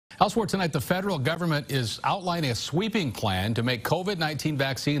Elsewhere tonight, the federal government is outlining a sweeping plan to make COVID-19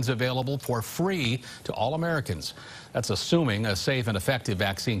 vaccines available for free to all Americans. That's assuming a safe and effective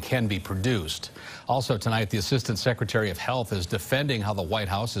vaccine can be produced. Also tonight, the Assistant Secretary of Health is defending how the White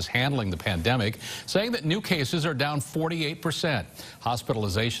House is handling the pandemic, saying that new cases are down 48%,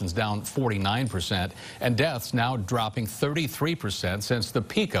 hospitalizations down 49%, and deaths now dropping 33% since the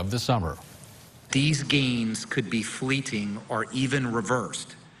peak of the summer. These gains could be fleeting or even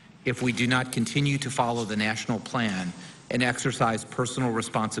reversed if we do not continue to follow the national plan and exercise personal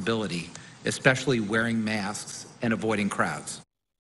responsibility, especially wearing masks and avoiding crowds.